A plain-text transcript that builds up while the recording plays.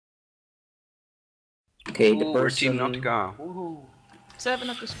Okay, the Ooh, we're Team person, Nautica. Woohoo. 7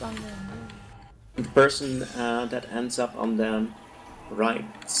 of the spawn that ends up on the right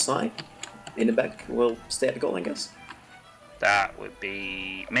side, in the back, will stay at the goal, I guess. That would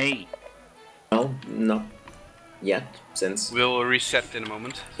be me. Well, not yet, since... We'll reset in a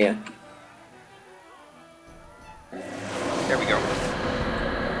moment. Yeah. There we go.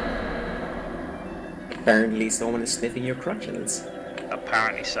 Apparently someone is sniffing your crotches.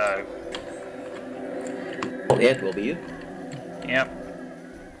 Apparently so. Well, yeah, it will be you. Yep.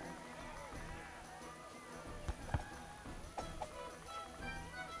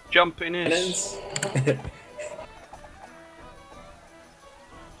 Jump in it.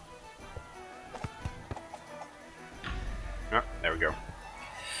 Oh, there we go.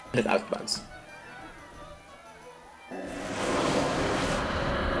 It out of bounds.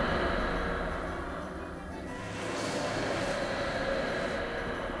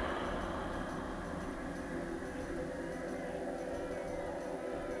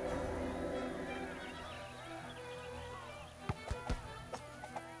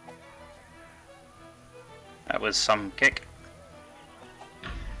 That was some kick.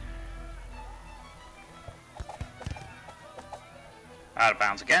 Out of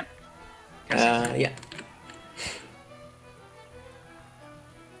bounds again. Yeah.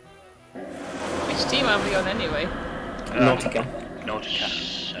 Which team are we on anyway? Nautica. Nautica.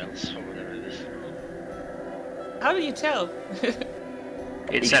 Shells or whatever it is. How do you tell?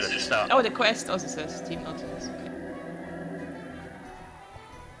 It said at the start. Oh, the quest also says Team Nautilus. Okay.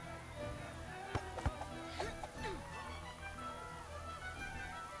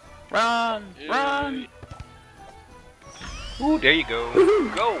 Run! Run! Ooh, there you go.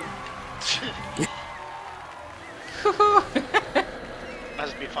 Go!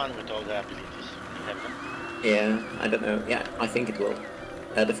 Must be fun with all the abilities you have them. Yeah, I don't know. Yeah, I think it will.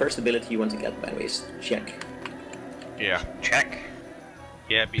 The first ability you want to get, by the way, is check. Yeah. Check.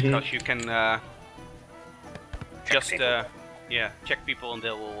 Yeah, because you can Check just people. yeah, check people and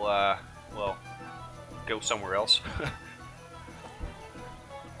they will well go somewhere else.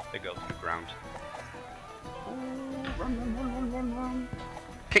 They go to the ground.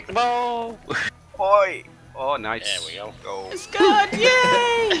 Kick the ball! Oi! Oh, nice. There we go. Go. It's good!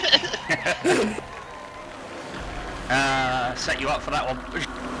 Yay! Set you up for that one.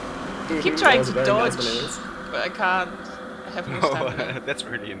 I keep trying to That was a very dodge, nice one, it is. but I can't. I have no stamina. Oh, that's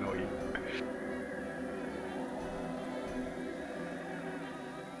really annoying.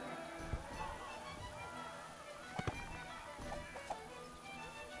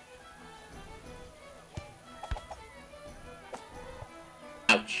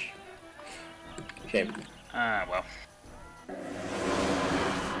 Ouch. Shame. Ah, well.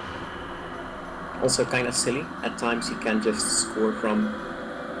 Also kind of silly. At times you can just score from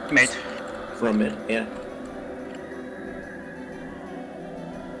Mid. it. Yeah.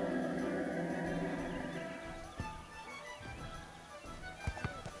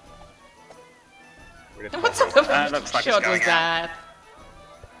 What sort of looks like it's shot was going out. that?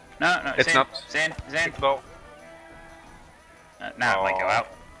 No, It's in. not. It's in. It's in. Kick the ball. Now it might go out.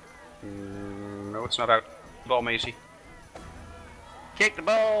 No, it's not out. Ball, Macy. Kick the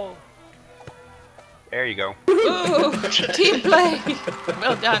ball! There you go. Ooh! Team play!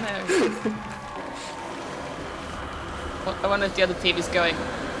 Well done, Harry. I wonder if the other team is going,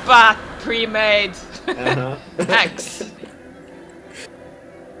 but pre-made! Uh-huh. Axe!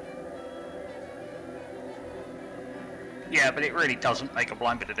 Yeah, but it really doesn't make a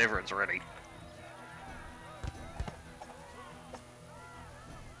blind bit of difference, really.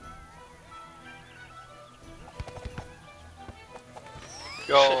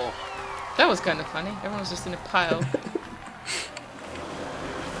 Go. That was kind of funny. Everyone was just in a pile.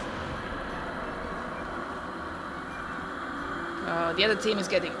 Oh, the other team is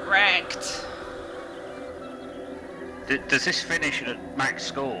getting wrecked. Does this finish at max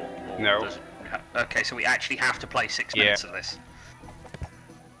score? Or No. Okay, so we actually have to play 6 minutes of this.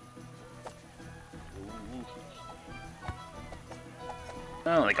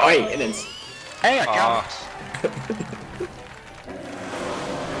 Oh, they got Oi, it. it is. Hey, I Ah. jumped!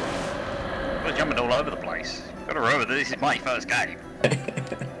 We're jumping all over the place. Gotta remember that this is my first game.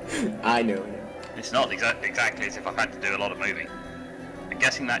 I know. It's not exactly as if I've had to do a lot of moving. I'm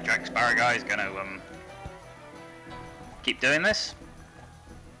guessing that Jack Sparrow guy is gonna keep doing this.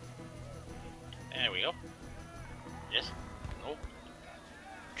 There we go. Yes. No.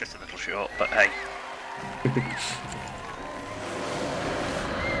 Just a little short, but hey.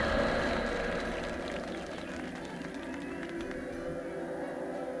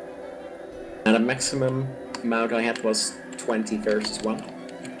 And the maximum amount I had was 20 versus 1.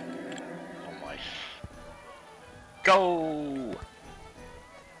 Oh my. Go!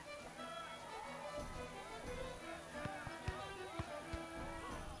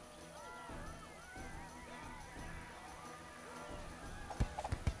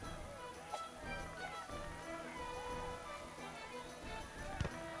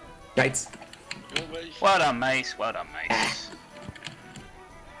 Nice. Go, boys. Well done, Mace. Well done, Mace.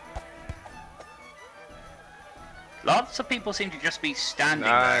 Lots of people seem to just be standing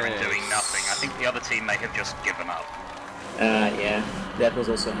there and doing nothing. I think the other team may have just given up. Yeah, that was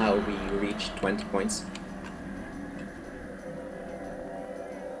also how we reached 20 points.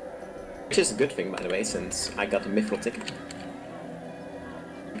 Which is a good thing, by the way, since I got a Mithril ticket.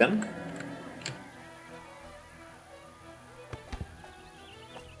 Done?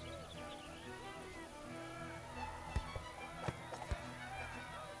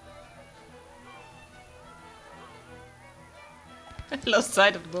 Lost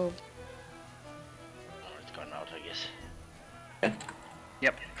sight of the ball. Oh, it's gone out, I guess. Yeah.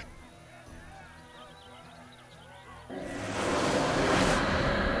 Yep.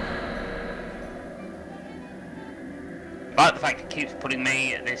 But the fact it keeps putting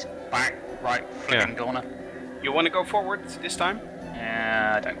me at this back right flipping corner. You want to go forward this time?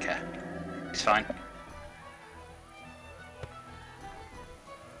 I don't care. It's fine.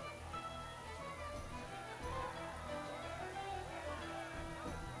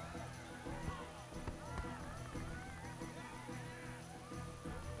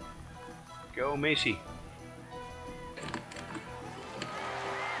 Go, Macy.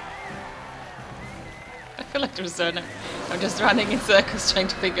 I feel like there's I'm just running in circles trying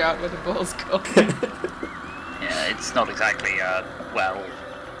to figure out where the ball's going. Yeah, it's not exactly well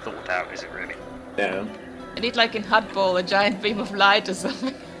thought out, is it really? No. I need like in Hudball a giant beam of light or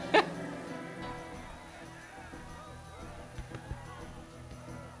something.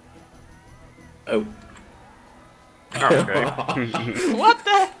 Oh. Okay. What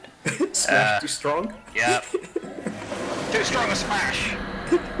the? Smash too strong? Yeah. Too strong a smash.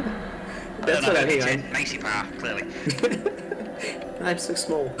 That's what I mean. Macy power, clearly. I'm so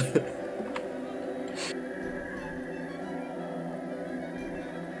small.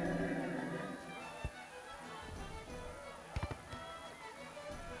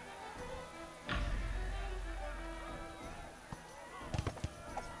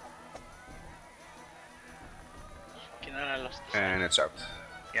 Fucking hell, I lost this. And it's out.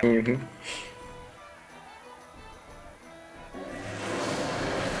 Yep. Mm-hmm.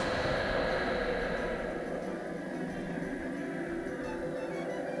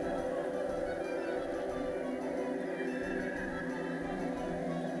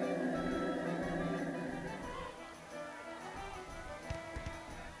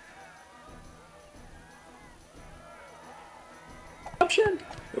 Option.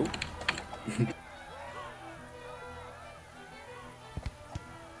 Oh.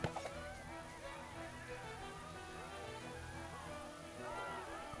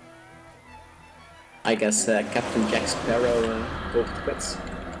 I guess Captain Jack Sparrow called it quits.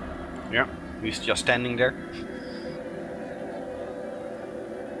 Yeah. He's just standing there.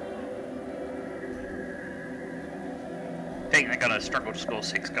 I think they're going to struggle to score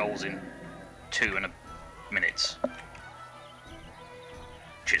 6 goals in 2 minutes.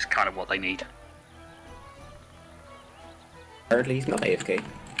 Which is kind of what they need. Apparently he's not AFK.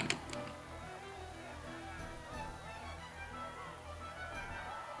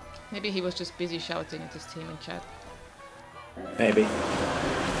 Maybe he was just busy shouting at his team in chat. Maybe.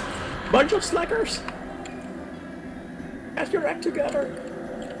 Bunch of slackers! Get your act together!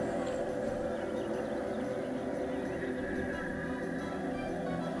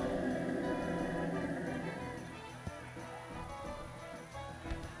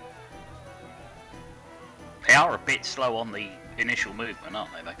 They are a bit slow on the initial movement,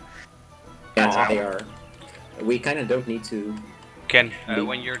 aren't they? Yeah, they are. We kind of don't need to. Ken,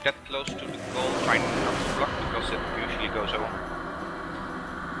 when you're that close to the goal, try not to block because it usually goes over.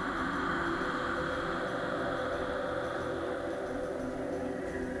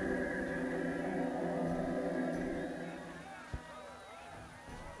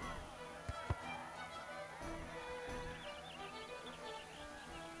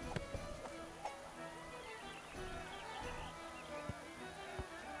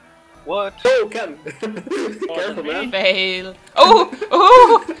 What? Oh, Ken! Careful, man! Fail. Oh!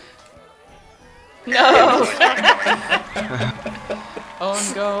 Oh! No!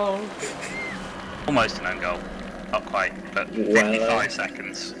 Own goal. Almost an own goal. Not quite, but Well, 55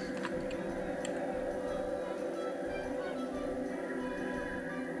 seconds.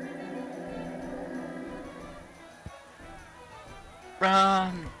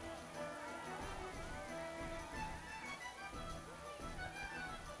 Run!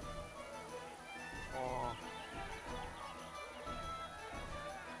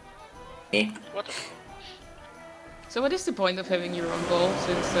 Eh. What the? So what is the point of having your own goal,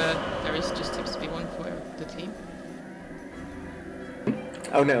 since there is just seems to be one for the team?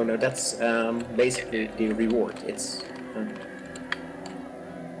 Oh no, that's basically the reward. It's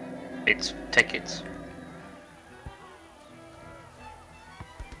It's tickets.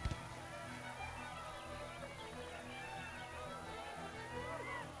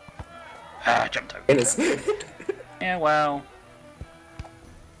 Ah, jumped over. goodness. Yeah, well.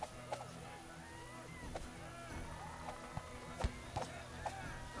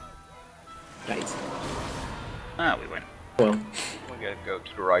 Right. Ah, we win. Well, We gotta go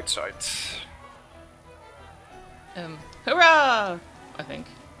to the right side. Hurrah! I think.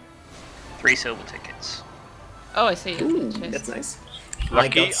 3 silver tickets. Oh, I see. ooh, Chest. that's nice.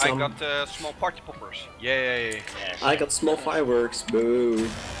 Lucky, I some- got small party poppers. Yay! Yes. I got small fireworks. Boo.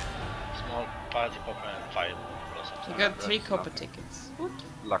 Small party popper and fire. You got 3 copper tickets. What?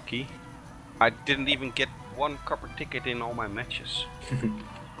 Lucky. I didn't even get 1 copper ticket in all my matches.